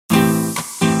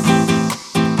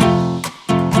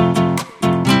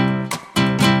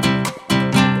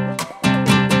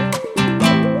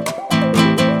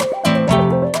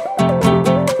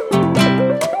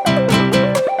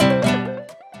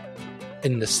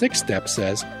sixth step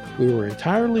says we were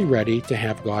entirely ready to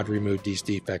have God remove these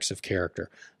defects of character.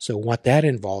 So what that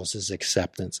involves is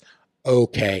acceptance.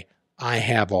 Okay, I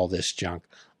have all this junk.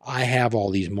 I have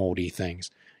all these moldy things.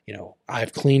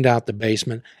 I've cleaned out the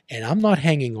basement, and I'm not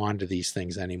hanging on to these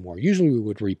things anymore. Usually we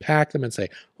would repack them and say,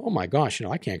 oh my gosh,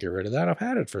 I can't get rid of that. I've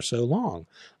had it for so long.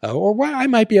 Or well, I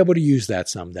might be able to use that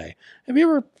someday. Have you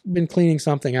ever been cleaning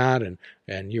something out and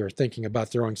you're thinking about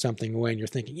throwing something away and you're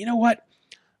thinking, you know what?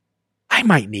 I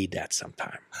might need that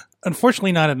sometime.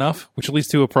 Unfortunately, not enough, which leads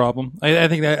to a problem. I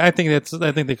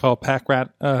think they call it pack rat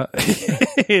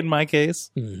in my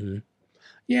case. Mm-hmm.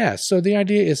 Yeah. So the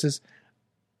idea is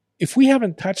if we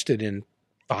haven't touched it in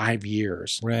 5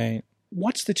 years, right?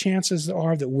 What's the chances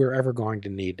are that we're ever going to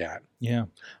need that? Yeah.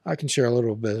 I can share a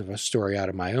little bit of a story out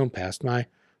of my own past. My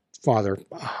father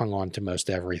hung on to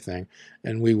most everything,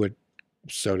 and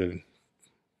so did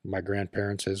my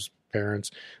grandparents, his parents.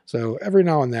 So every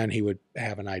now and then he would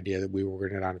have an idea that we were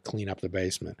going to clean up the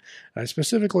basement. And I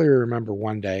specifically remember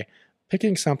one day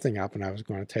picking something up, and I was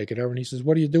going to take it over, and he says,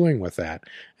 what are you doing with that?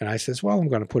 And I says, well, I'm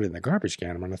going to put it in the garbage can.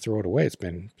 I'm going to throw it away. It's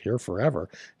been here forever.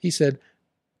 He said,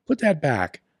 put that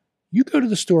back. You go to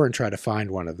the store and try to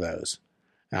find one of those.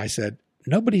 And I said,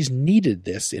 nobody's needed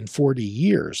this in 40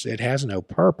 years. It has no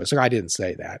purpose. I didn't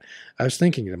say that. I was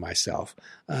thinking to myself.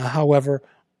 However,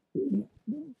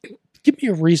 give me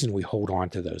a reason we hold on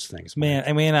to those things. Man,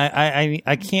 I mean,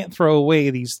 I can't throw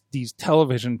away these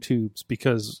television tubes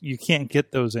because you can't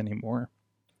get those anymore.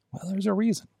 Well, there's a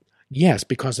reason. Yes,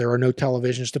 because there are no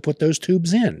televisions to put those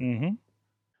tubes in. Mm-hmm.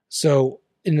 So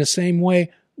in the same way,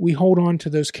 we hold on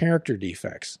to those character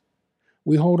defects.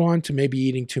 We hold on to maybe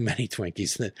eating too many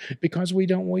Twinkies because we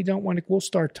don't want to. We'll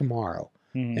start tomorrow.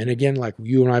 Mm-hmm. And again, like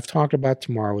you and I have talked about,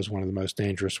 tomorrow is one of the most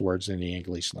dangerous words in the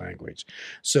English language.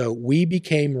 So we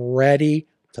became ready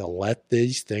to let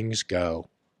these things go.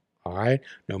 All right.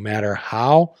 No matter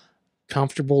how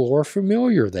comfortable or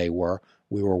familiar they were,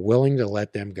 we were willing to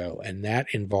let them go. And that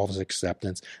involves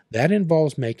acceptance. That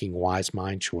involves making wise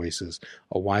mind choices.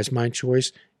 A wise mind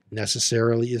choice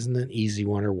necessarily isn't an easy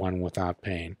one or one without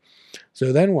pain.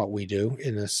 So then what we do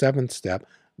in the seventh step,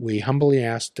 we humbly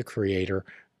ask the Creator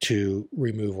to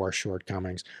remove our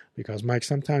shortcomings, because Mike,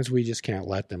 sometimes we just can't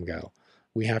let them go.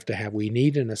 We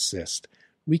need an assist.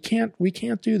 We can't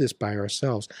do this by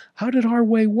ourselves. How did our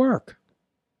way work?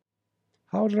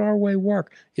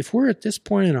 If we're at this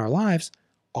point in our lives,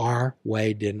 our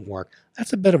way didn't work.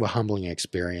 That's a bit of a humbling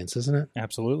experience, isn't it?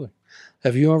 Absolutely.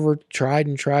 Have you ever tried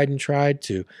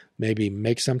to maybe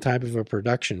make some type of a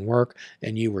production work,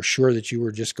 and you were sure that you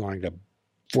were just going to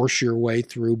force your way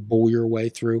through, bull your way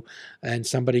through, and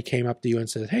somebody came up to you and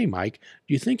said, hey, Mike,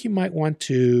 do you think you might want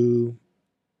to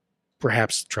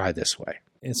perhaps try this way?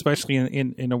 Especially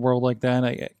in a world like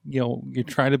that, you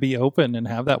try to be open and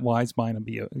have that wise mind and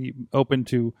be open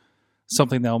to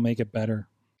something that will make it better.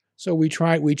 So we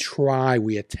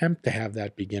attempt to have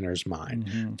that beginner's mind,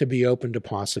 mm-hmm. to be open to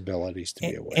possibilities, to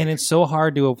be aware. And it's so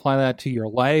hard to apply that to your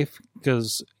life,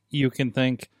 because you can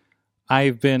think,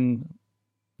 I've been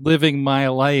living my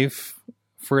life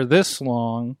for this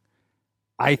long.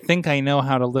 I think I know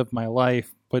how to live my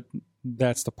life, but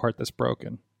that's the part that's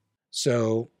broken.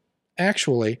 So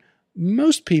actually,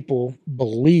 most people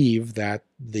believe that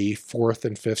the fourth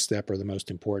and fifth step are the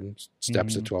most important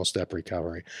steps of 12-step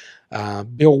recovery.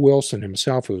 Bill Wilson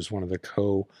himself, who was one of the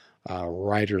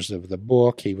co-writers of the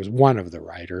book, he was one of the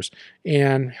writers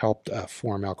and helped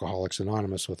form Alcoholics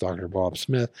Anonymous with Dr. Bob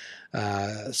Smith,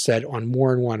 said on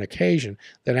more than one occasion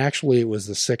that actually it was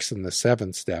the sixth and the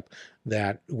seventh step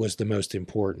that was the most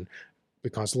important,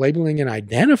 because labeling and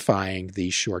identifying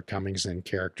these shortcomings and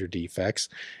character defects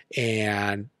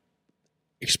and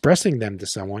expressing them to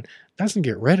someone doesn't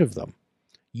get rid of them.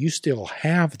 You still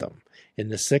have them. In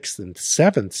the sixth and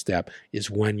seventh step is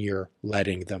when you're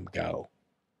letting them go.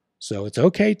 So it's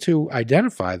okay to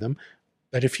identify them,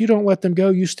 but if you don't let them go,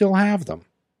 you still have them.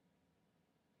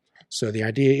 So the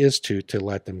idea is to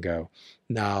let them go.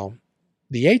 Now,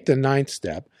 the eighth and ninth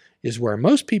step is where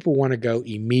most people want to go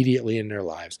immediately in their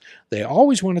lives. They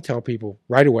always want to tell people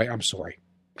right away, I'm sorry,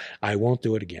 I won't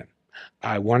do it again.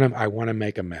 I want to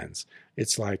make amends.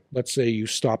 It's like, let's say you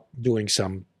stop doing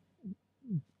some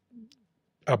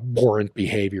abhorrent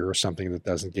behavior or something that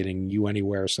doesn't get you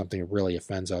anywhere, or something that really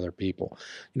offends other people.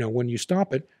 When you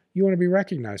stop it, you want to be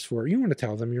recognized for it. You want to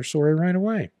tell them you're sorry right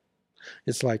away.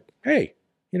 It's like, hey,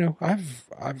 I've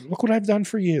look what I've done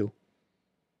for you.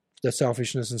 The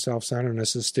selfishness and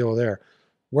self-centeredness is still there.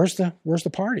 Where's the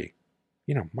party?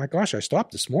 My gosh, I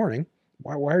stopped this morning.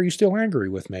 Why are you still angry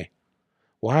with me?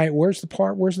 Why? Where's the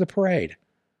parade?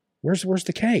 Where's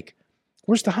the cake?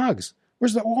 Where's the hugs?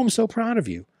 I'm so proud of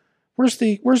you. Where's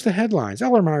the headlines?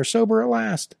 Ellermeyer sober at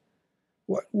last.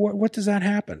 What does that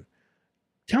happen?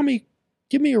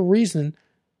 Give me a reason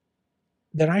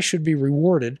that I should be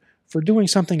rewarded for doing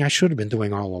something I should have been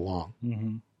doing all along.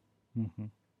 Mm-hmm. Mm-hmm.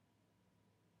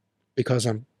 Because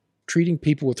I'm treating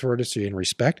people with courtesy and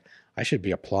respect, I should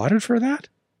be applauded for that.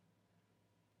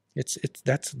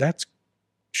 That's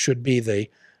should be the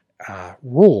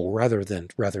rule rather than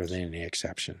the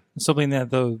exception. Something that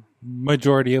the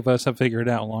majority of us have figured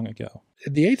out long ago.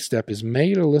 The 8th step is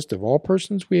made a list of all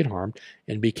persons we had harmed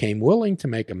and became willing to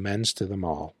make amends to them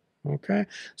all. Okay,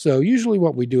 so usually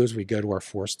what we do is we go to our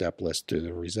 4-step list, to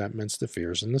the resentments, the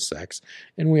fears, and the sex,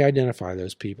 and we identify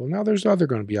those people. Now, there's going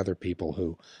to be other people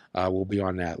who will be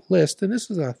on that list, and this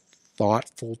is a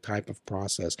thoughtful type of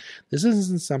process. This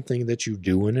isn't something that you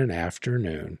do in an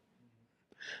afternoon.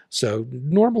 So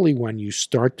normally when you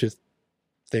start to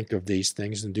think of these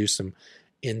things and do some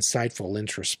insightful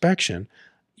introspection,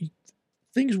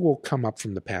 things will come up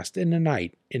from the past in the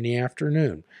night, in the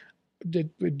afternoon.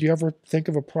 Do you ever think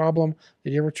of a problem?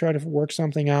 Did you ever try to work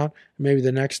something out? Maybe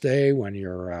the next day when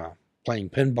you're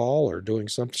playing pinball or doing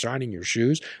something, shining your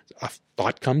shoes, a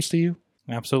thought comes to you?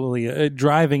 Absolutely.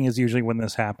 Driving is usually when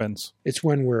this happens. It's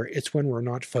when we're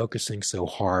not focusing so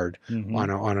hard Mm-hmm.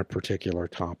 on a particular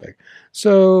topic.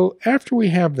 So after we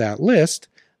have that list,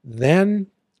 then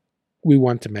we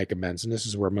want to make amends, and this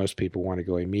is where most people want to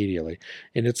go immediately.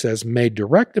 And it says, made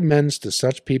direct amends to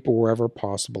such people wherever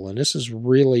possible, and this is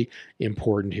really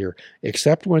important here,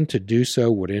 except when to do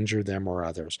so would injure them or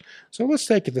others. So let's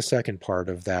take the second part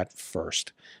of that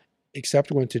first.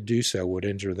 Except when to do so would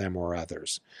injure them or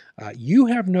others. You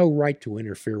have no right to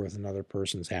interfere with another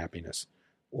person's happiness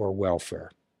or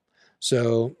welfare.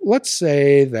 So let's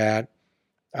say that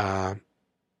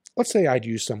I'd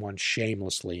used someone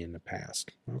shamelessly in the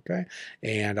past, okay?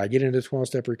 And I get into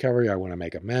 12-step recovery, I want to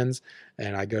make amends,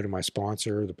 and I go to my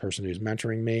sponsor, the person who's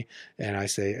mentoring me, and I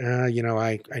say,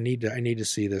 I need to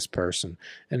see this person.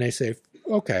 And they say,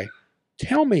 okay,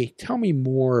 tell me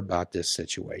more about this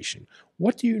situation.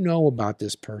 What do you know about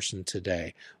this person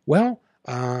today? Well,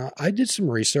 I did some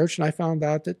research and I found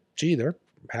out that, they're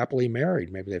happily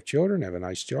married. Maybe they have children, have a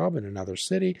nice job in another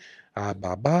city,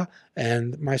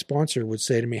 And my sponsor would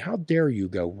say to me, how dare you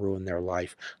go ruin their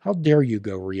life? How dare you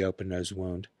go reopen those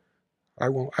wounds? I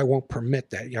won't permit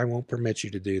that. I won't permit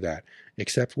you to do that,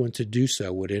 except when to do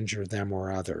so would injure them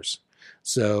or others.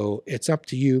 So it's up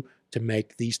to you to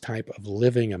make these type of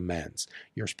living amends.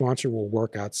 Your sponsor will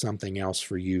work out something else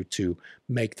for you to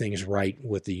make things right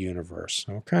with the universe.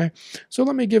 Okay, so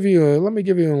let me give you a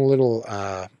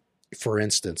little. For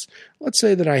instance, let's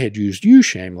say that I had used you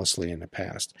shamelessly in the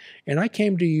past, and I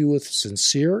came to you with a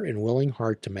sincere and willing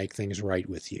heart to make things right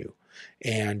with you,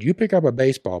 and you pick up a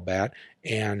baseball bat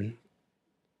and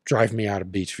drive me out of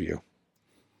Beachview.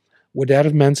 Would that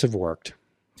amends have worked?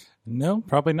 No,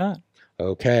 probably not.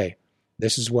 Okay.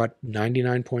 This is what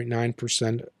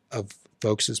 99.9% of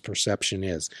folks' perception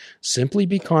is. Simply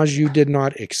because you did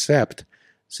not accept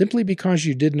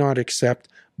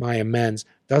my amends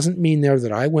doesn't mean there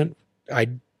that I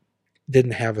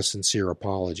didn't have a sincere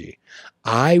apology.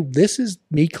 This is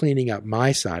me cleaning up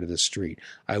my side of the street.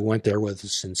 I went there with a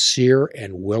sincere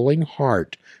and willing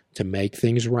heart to make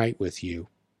things right with you.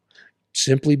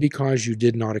 Simply because you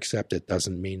did not accept it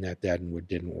doesn't mean that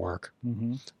didn't work.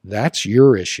 Mm-hmm. That's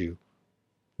your issue,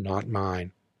 not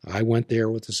mine. I went there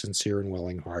with a sincere and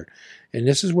willing heart. And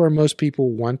this is where most people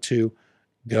want to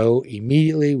go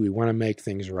immediately. We want to make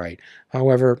things right.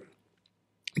 However,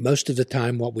 most of the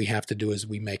time what we have to do is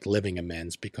we make living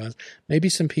amends because maybe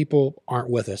some people aren't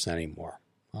with us anymore.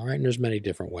 All right, and there's many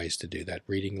different ways to do that.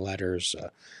 Reading letters,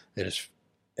 at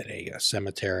a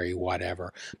cemetery,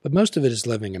 whatever. But most of it is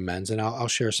living amends, and I'll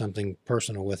share something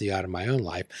personal with you out of my own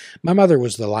life. My mother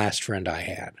was the last friend I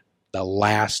had.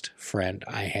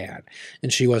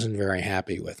 And she wasn't very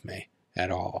happy with me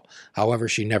at all. However,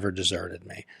 she never deserted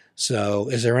me. So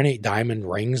is there any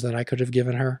diamond rings that I could have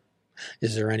given her?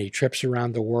 Is there any trips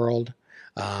around the world?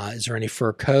 Is there any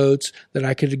fur coats that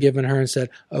I could have given her and said,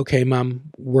 okay,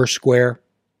 Mom, we're square.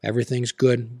 Everything's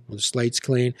good. The slate's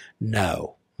clean.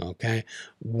 No. Okay.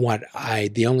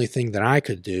 The only thing that I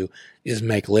could do is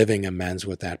make living amends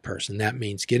with that person. That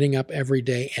means getting up every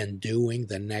day and doing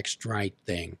the next right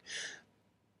thing.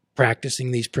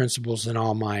 Practicing these principles in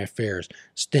all my affairs,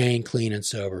 staying clean and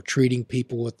sober, treating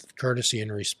people with courtesy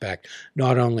and respect,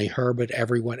 not only her, but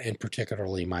everyone, and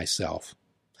particularly myself,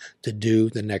 to do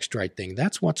the next right thing.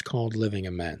 That's what's called living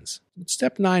amends.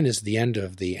 Step 9 is the end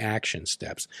of the action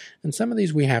steps. And some of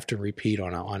these we have to repeat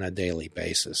on a daily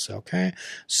basis, okay?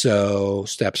 So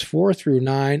steps 4 through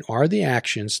 9 are the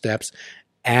action steps.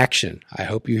 action. I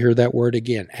hope you hear that word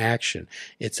again, action.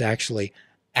 It's actually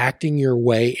acting your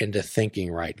way into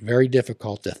thinking right. Very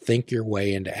difficult to think your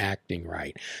way into acting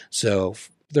right. So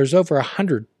there's over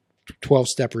 100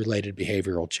 12-step related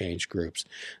behavioral change groups.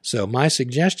 So my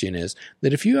suggestion is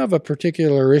that if you have a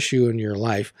particular issue in your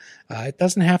life, it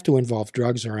doesn't have to involve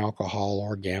drugs or alcohol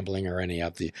or gambling or any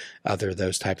of the other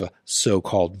those type of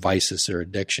so-called vices or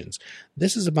addictions.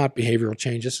 This is about behavioral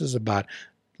change. This is about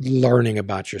learning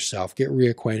about yourself. Get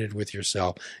reacquainted with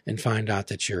yourself and find out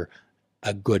that you're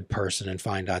a good person and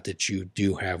find out that you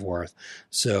do have worth.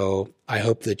 So I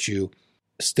hope that you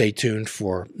stay tuned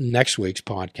for next week's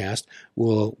podcast,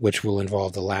 which will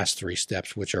involve the last 3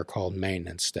 steps, which are called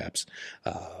maintenance steps.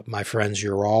 My friends,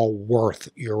 you're all worth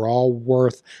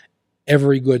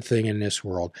every good thing in this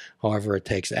world. However, it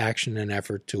takes action and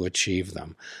effort to achieve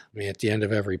them. At the end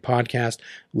of every podcast,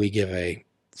 we give a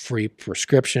free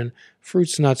prescription,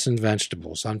 fruits, nuts, and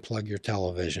vegetables. Unplug your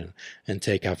television and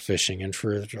take up fishing. And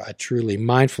for a truly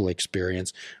mindful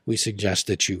experience, we suggest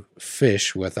that you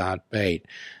fish without bait.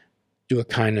 Do a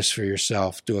kindness for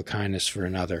yourself. Do a kindness for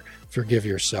another. Forgive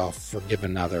yourself. Forgive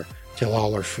another. Till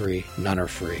all are free, none are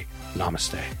free.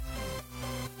 Namaste.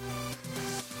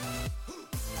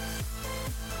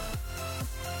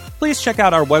 Please check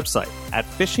out our website at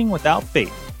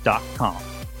fishingwithoutbait.com,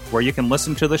 where you can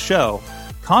listen to the show,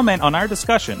 comment on our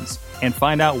discussions, and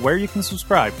find out where you can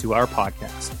subscribe to our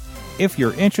podcast. If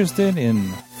you're interested in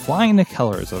flying the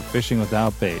colors of Fishing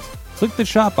Without Bait, click the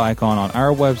shop icon on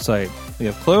our website. We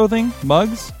have clothing,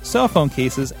 mugs, cell phone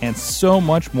cases, and so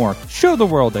much more. Show the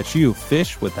world that you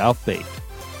fish without bait.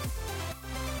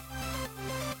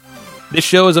 This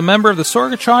show is a member of the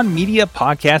Sorgatron Media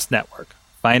Podcast Network.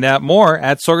 Find out more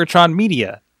at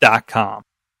sorgatronmedia.com.